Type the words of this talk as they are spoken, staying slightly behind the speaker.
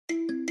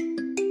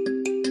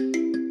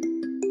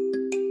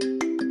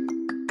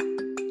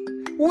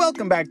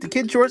Welcome back to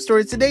Kid Short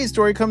Stories. Today's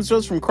story comes to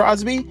us from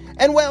Crosby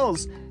and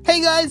Wells.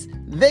 Hey guys,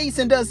 they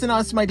sent us an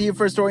awesome idea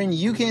for a story and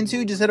you can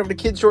too. Just head over to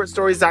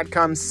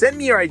kidshortstories.com, send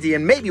me your idea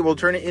and maybe we'll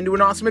turn it into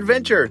an awesome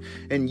adventure.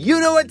 And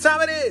you know what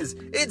time it is.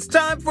 It's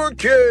time for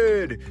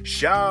Kid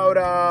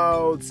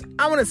Shoutouts.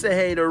 I want to say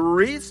hey to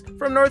Reese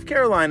from North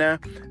Carolina,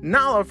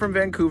 Nala from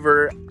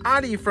Vancouver,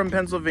 Adi from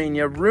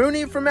Pennsylvania,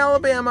 Rooney from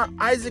Alabama,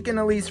 Isaac and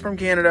Elise from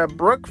Canada,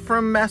 Brooke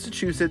from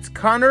Massachusetts,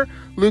 Connor,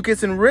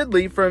 Lucas and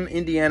Ridley from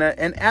Indiana,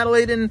 and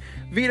Adelaide and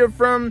Vita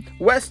from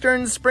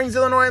Western Springs,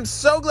 Illinois. I'm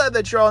so glad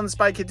that you're all in the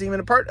Spy Kid team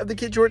and a part of the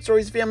Kid Short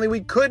Stories family.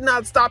 We could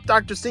not stop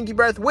Dr. Stinky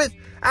Breath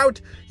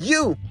without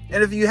you.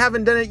 And if you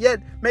haven't done it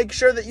yet, make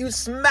sure that you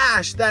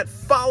smash that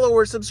follow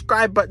or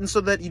subscribe button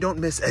so that you don't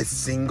miss a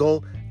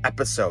single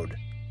episode.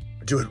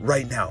 Do it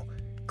right now.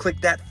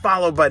 Click that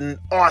follow button.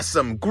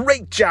 Awesome.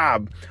 Great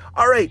job.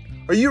 All right.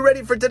 Are you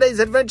ready for today's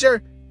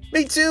adventure?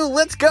 Me too.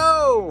 Let's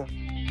go.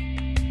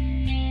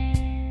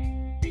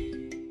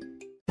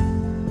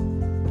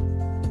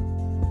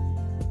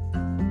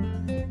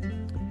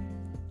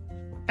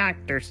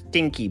 Dr.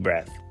 Stinky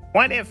Breath,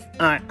 what if,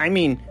 not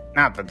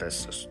that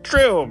this is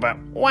true, but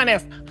what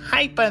if,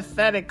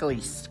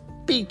 hypothetically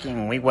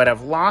speaking, we would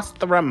have lost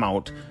the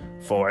remote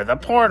for the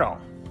portal?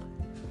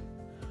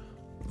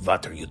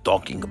 What are you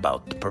talking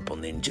about, the purple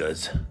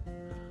ninjas?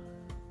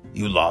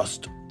 You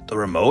lost the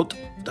remote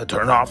to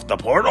turn off the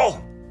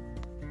portal?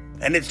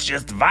 And it's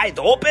just wide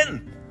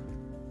open?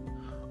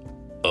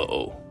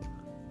 Uh-oh.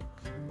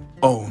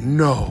 Oh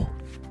no.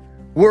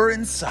 We're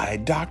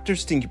inside Dr.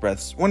 Stinky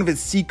Breath's, one of his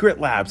secret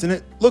labs, and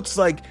it looks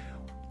like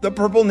the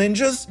purple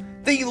ninjas,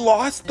 they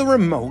lost the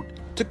remote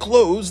to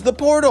close the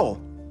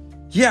portal.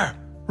 Yeah,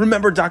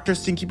 remember Dr.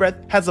 Stinky Breath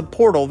has a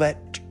portal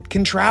that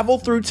can travel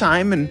through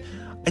time, and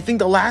I think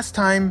the last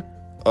time,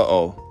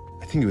 I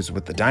think it was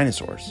with the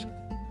dinosaurs.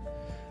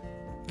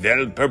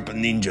 Well, purple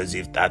ninjas,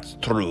 if that's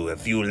true,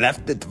 if you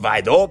left it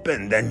wide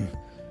open, then,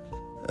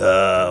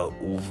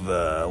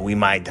 we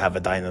might have a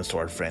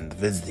dinosaur friend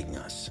visiting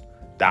us.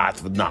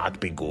 That would not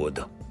be good.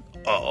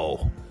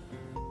 Uh-oh.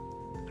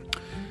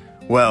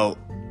 Well,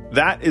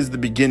 that is the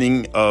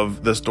beginning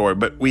of the story,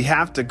 but we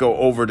have to go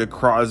over to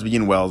Crosby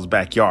and Wells'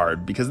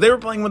 backyard because they were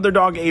playing with their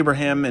dog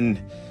Abraham,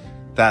 and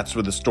that's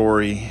where the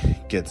story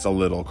gets a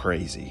little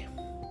crazy.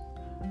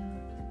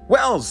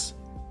 Wells,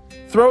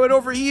 throw it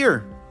over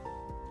here.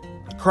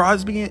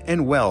 Crosby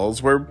and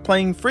Wells were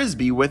playing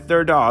frisbee with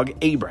their dog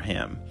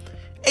Abraham.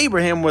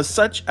 Abraham was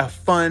such a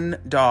fun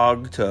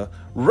dog to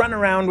run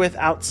around with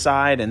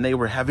outside, and they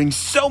were having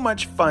so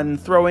much fun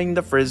throwing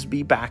the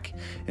frisbee back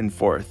and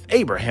forth.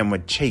 Abraham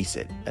would chase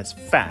it as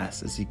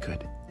fast as he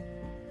could.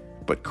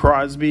 But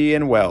Crosby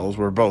and Wells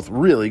were both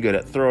really good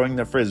at throwing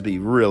the frisbee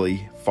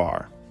really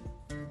far.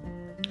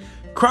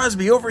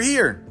 Crosby, over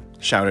here,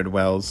 shouted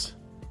Wells.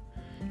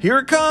 Here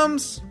it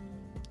comes.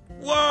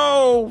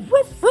 Whoa,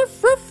 ruff,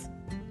 ruff, ruff.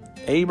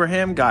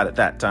 Abraham got it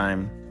that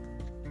time.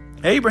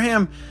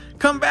 Abraham,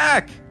 come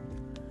back!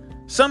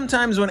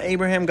 Sometimes when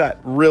Abraham got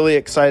really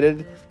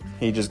excited,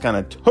 he just kind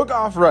of took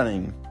off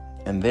running.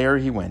 And there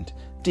he went,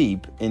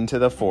 deep into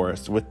the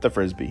forest with the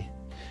frisbee.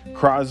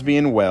 Crosby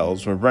and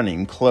Wells were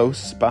running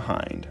close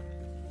behind.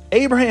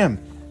 Abraham,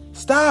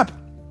 stop!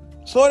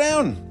 Slow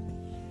down!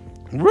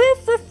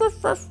 Ruff, ruff,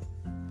 ruff, ruff.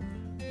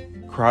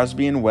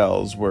 Crosby and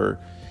Wells were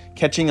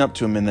catching up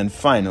to him, and then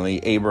finally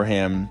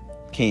Abraham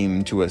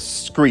came to a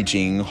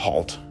screeching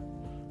halt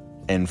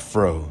and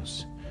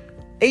froze.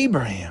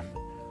 Abraham,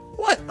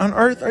 what on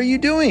earth are you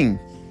doing?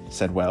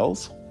 Said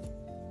Wells.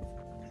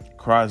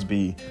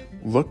 Crosby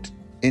looked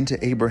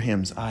into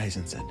Abraham's eyes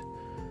and said,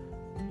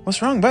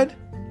 What's wrong, bud?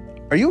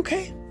 Are you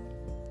okay?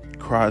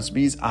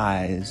 Crosby's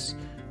eyes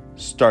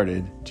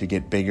started to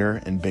get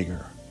bigger and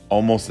bigger,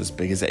 almost as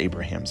big as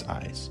Abraham's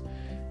eyes.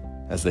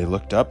 As they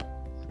looked up,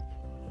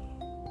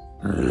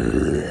 a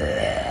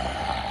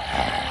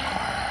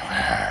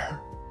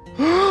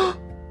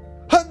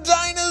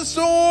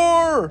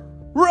dinosaur!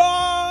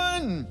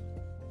 Run!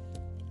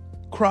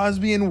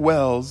 Crosby and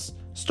Wells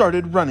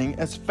started running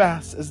as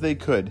fast as they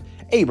could.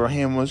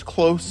 Abraham was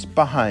close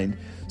behind.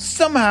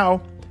 Somehow,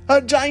 a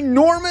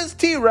ginormous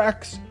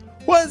T-Rex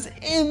was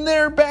in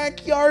their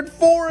backyard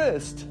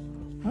forest.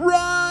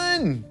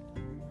 Run!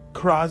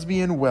 Crosby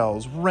and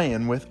Wells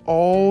ran with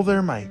all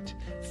their might,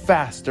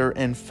 faster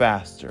and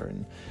faster,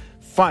 and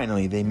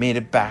finally they made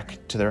it back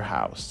to their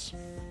house.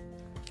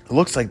 It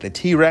looks like the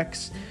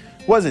T-Rex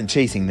wasn't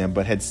chasing them,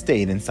 but had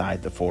stayed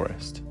inside the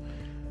forest.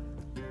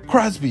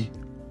 Crosby,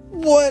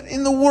 what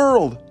in the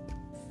world?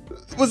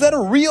 Was that a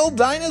real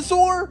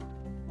dinosaur?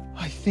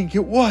 I think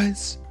it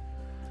was.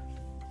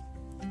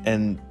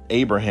 And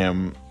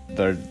Abraham,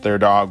 their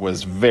dog,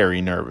 was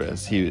very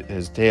nervous.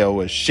 His tail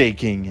was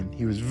shaking and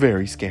he was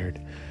very scared.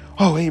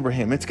 Oh,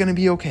 Abraham, it's going to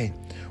be okay.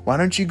 Why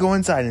don't you go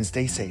inside and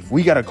stay safe?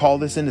 We got to call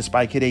this into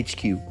Spy Kid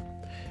HQ.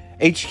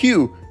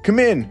 HQ, come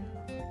in.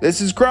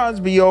 This is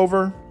Crosby,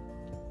 over.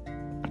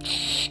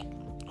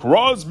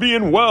 Crosby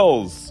and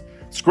Wells.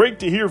 It's great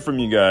to hear from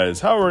you guys.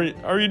 How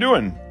are you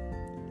doing?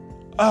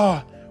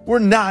 We're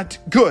not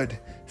good,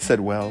 said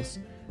Wells.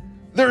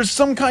 there's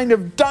some kind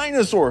of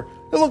dinosaur.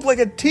 It looked like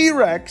a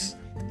T-Rex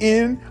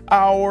in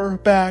our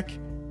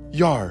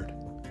backyard.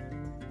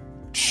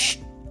 Shh.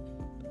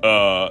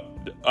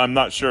 I'm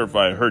not sure if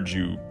I heard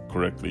you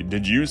correctly.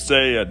 Did you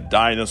say a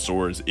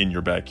dinosaur's in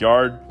your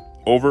backyard?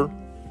 Over?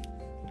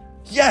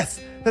 Yes,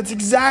 that's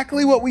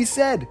exactly what we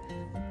said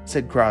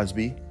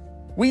Crosby.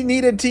 We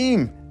need a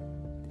team.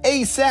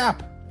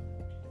 ASAP.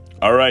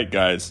 All right,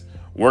 guys.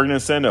 We're going to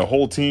send a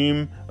whole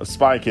team of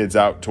Spy Kids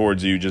out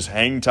towards you. Just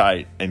hang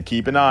tight and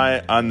keep an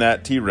eye on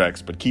that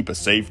T-Rex, but keep a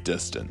safe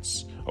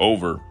distance.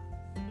 Over.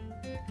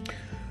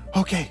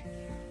 Okay.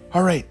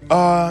 All right.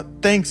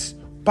 Thanks.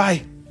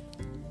 Bye.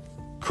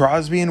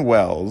 Crosby and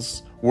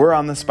Wells were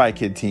on the Spy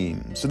Kid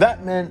team. So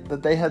that meant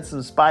that they had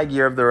some spy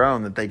gear of their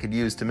own that they could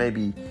use to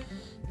maybe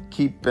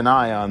keep an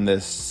eye on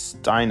this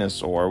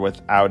dinosaur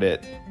without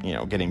it,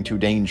 getting too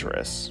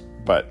dangerous.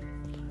 But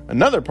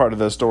another part of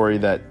the story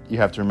that you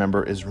have to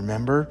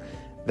remember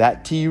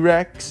that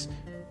T-Rex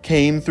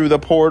came through the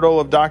portal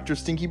of Dr.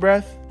 Stinky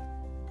Breath?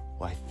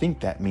 Well, I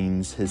think that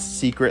means his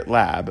secret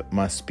lab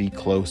must be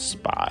close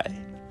by.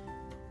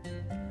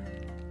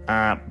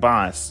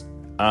 Boss,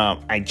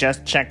 I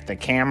just checked the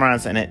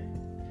cameras and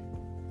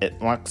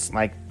it looks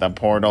like the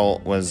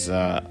portal was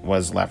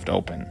left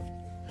open.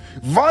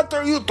 What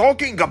are you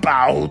talking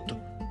about?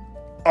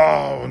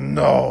 Oh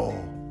no.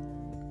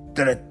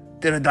 Did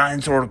a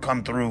dinosaur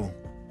come through?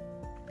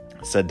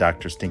 Said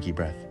Dr. Stinky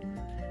Breath.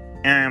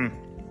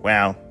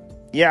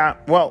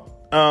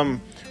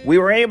 We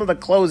were able to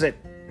close it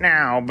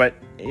now, but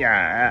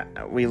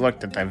we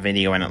looked at the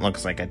video and it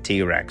looks like a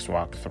T-Rex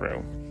walked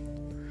through.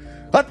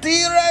 A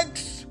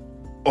T-Rex?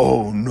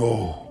 Oh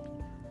no.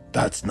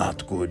 That's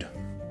not good.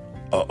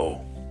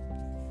 Uh-oh.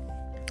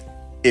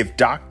 If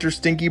Dr.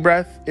 Stinky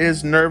Breath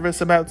is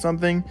nervous about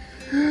something,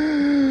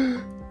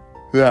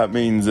 that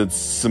means it's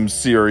some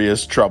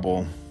serious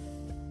trouble.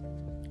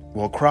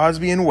 Well,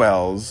 Crosby and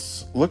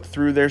Wells looked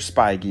through their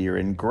spy gear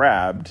and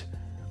grabbed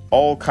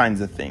all kinds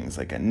of things,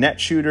 like a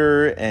net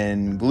shooter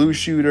and glue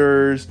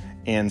shooters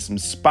and some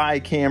spy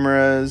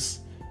cameras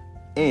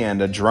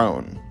and a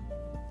drone.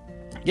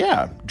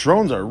 Yeah,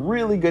 drones are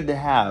really good to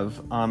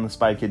have on the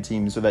Spy Kid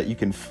team so that you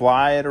can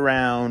fly it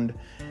around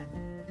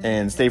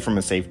and stay from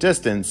a safe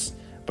distance,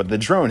 but the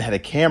drone had a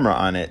camera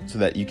on it so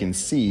that you can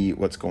see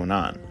what's going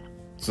on.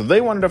 So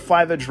they wanted to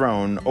fly the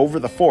drone over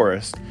the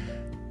forest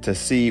to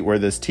see where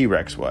this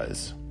T-Rex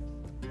was.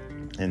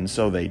 And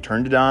so they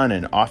turned it on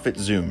and off it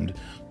zoomed.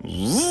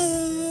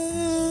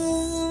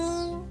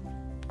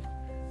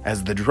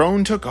 As the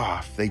drone took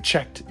off, they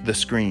checked the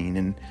screen,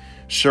 and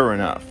sure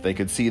enough, they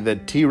could see the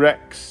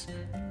T-Rex.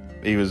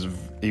 He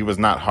was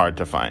not hard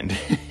to find.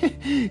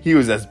 He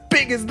was as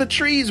big as the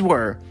trees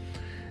were.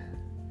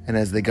 And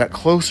as they got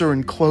closer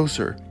and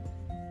closer,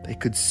 they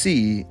could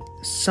see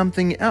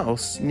something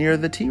else near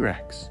the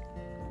T-Rex.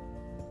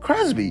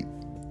 Crosby,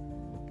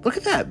 look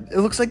at that. It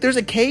looks like there's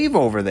a cave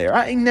over there.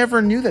 I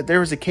never knew that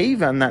there was a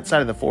cave on that side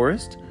of the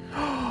forest.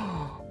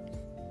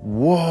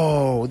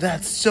 Whoa,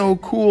 that's so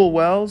cool,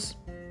 Wells.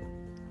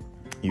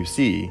 You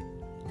see,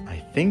 I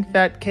think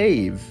that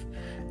cave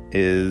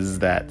is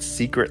that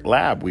secret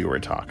lab we were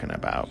talking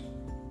about.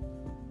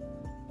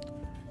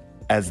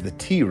 As the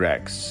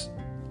T-Rex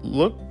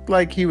looked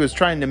like he was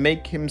trying to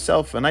make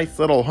himself a nice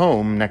little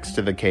home next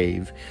to the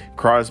cave,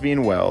 Crosby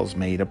and Wells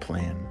made a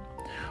plan.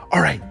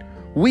 All right,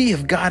 we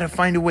have got to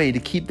find a way to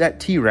keep that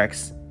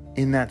T-Rex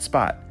in that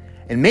spot.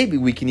 And maybe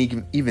we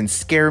can even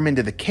scare him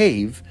into the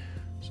cave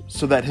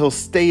so that he'll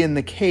stay in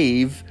the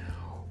cave.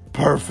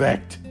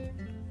 Perfect.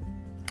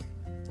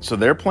 So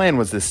their plan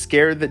was to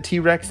scare the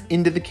T-Rex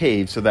into the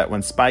cave so that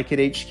when Spy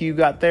Kid HQ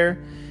got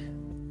there,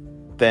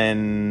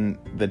 then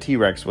the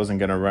T-Rex wasn't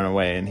going to run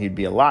away and he'd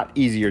be a lot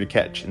easier to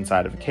catch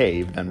inside of a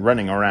cave than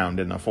running around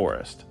in a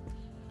forest.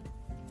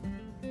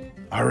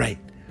 All right.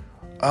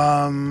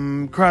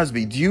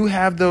 Crosby, do you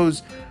have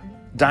those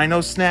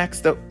dino snacks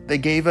that they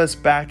gave us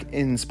back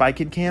in Spy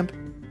Kid camp?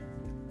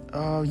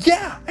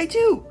 Yeah, I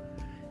do.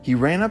 He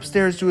ran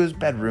upstairs to his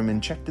bedroom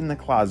and checked in the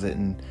closet,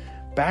 and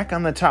back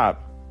on the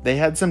top, they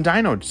had some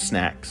dino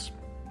snacks.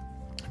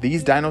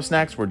 These dino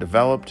snacks were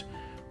developed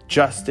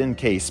just in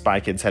case Spy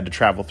Kids had to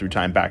travel through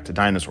time back to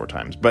dinosaur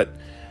times, but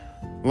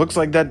looks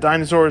like that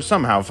dinosaur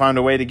somehow found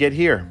a way to get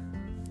here.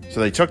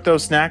 So they took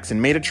those snacks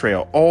and made a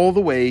trail all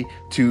the way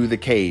to the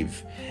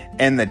cave,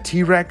 and the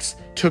T-Rex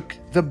took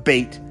the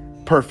bait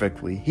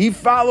perfectly. He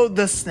followed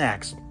the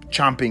snacks,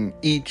 chomping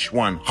each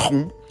one,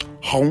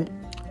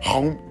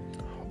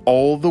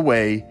 all the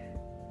way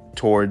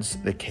towards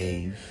the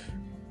cave.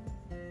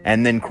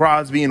 And then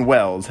Crosby and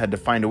Wells had to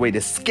find a way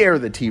to scare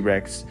the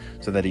T-Rex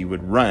so that he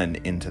would run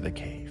into the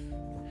cave.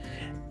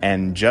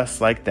 And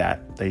just like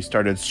that, they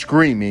started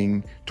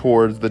screaming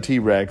towards the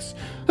T-Rex.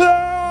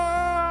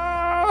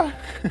 Ah!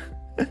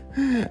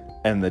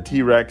 And the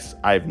T-Rex,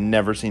 I've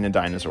never seen a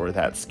dinosaur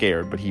that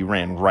scared, but he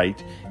ran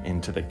right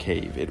into the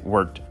cave. It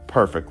worked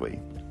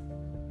perfectly.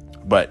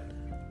 But,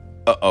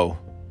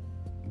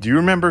 do you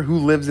remember who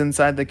lives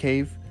inside the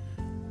cave?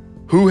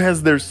 Who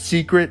has their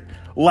secret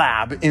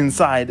lab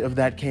inside of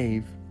that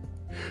cave?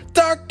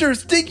 Dr.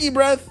 Stinky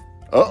Breath!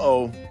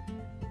 Uh-oh.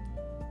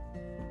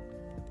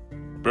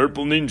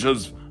 Purple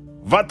ninjas,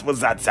 what was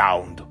that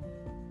sound?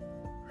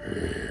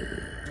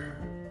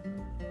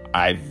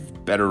 I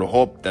better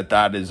hope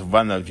that is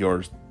one of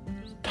your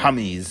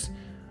tummies.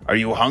 Are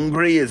you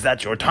hungry? Is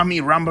that your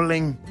tummy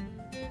rumbling?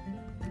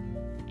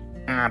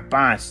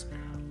 Boss,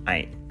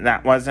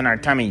 that wasn't our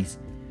tummies.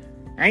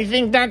 I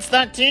think that's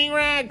the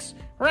T-Rex!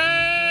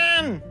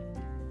 Run!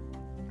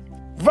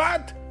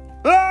 What?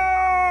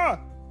 Ah!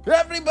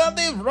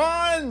 Everybody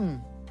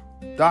run!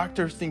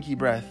 Dr. Stinky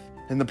Breath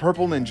and the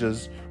Purple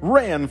Ninjas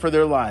ran for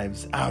their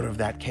lives out of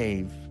that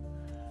cave.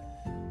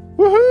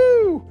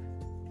 Woohoo!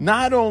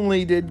 Not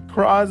only did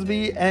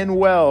Crosby and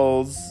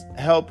Wells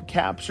help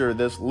capture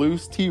this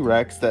loose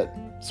T-Rex that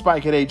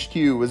Spike at HQ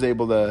was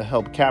able to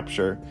help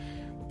capture,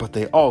 but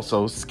they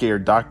also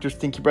scared Dr.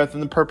 Stinky Breath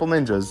and the Purple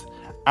Ninjas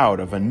out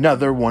of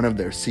another one of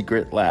their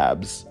secret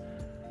labs.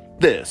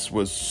 This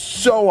was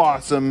so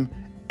awesome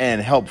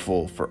and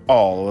helpful for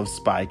all of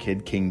Spy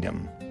Kid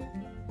Kingdom.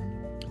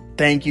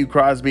 Thank you,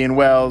 Crosby and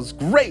Wells.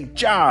 Great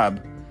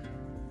job!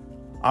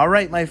 All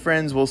right, my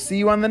friends, we'll see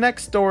you on the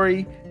next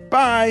story.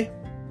 Bye!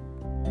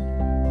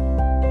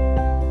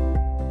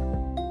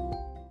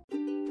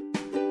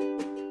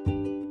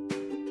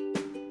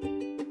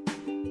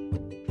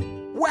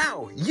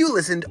 Wow, you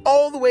listened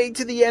all the way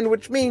to the end,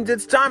 which means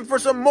it's time for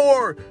some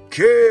more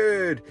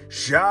kid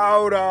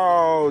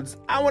shout-outs.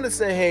 I want to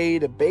say hey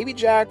to Baby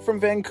Jack from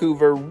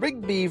Vancouver,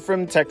 Rigby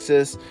from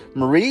Texas,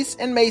 Maurice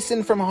and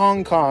Mason from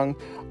Hong Kong,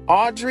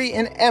 Audrey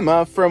and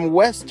Emma from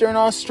Western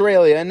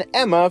Australia, and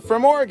Emma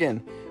from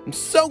Oregon. I'm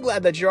so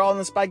glad that you're all in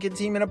the Spy Kid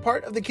team and a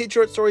part of the Kid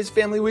Short Stories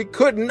family. We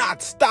could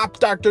not stop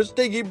Dr.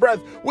 Stinky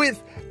Breath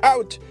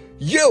without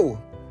you.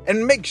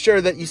 And make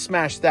sure that you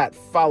smash that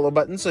follow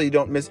button so you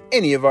don't miss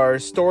any of our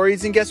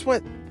stories. And guess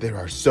what? There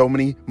are so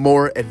many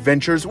more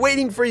adventures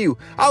waiting for you.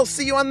 I'll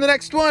see you on the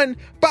next one.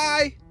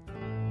 Bye!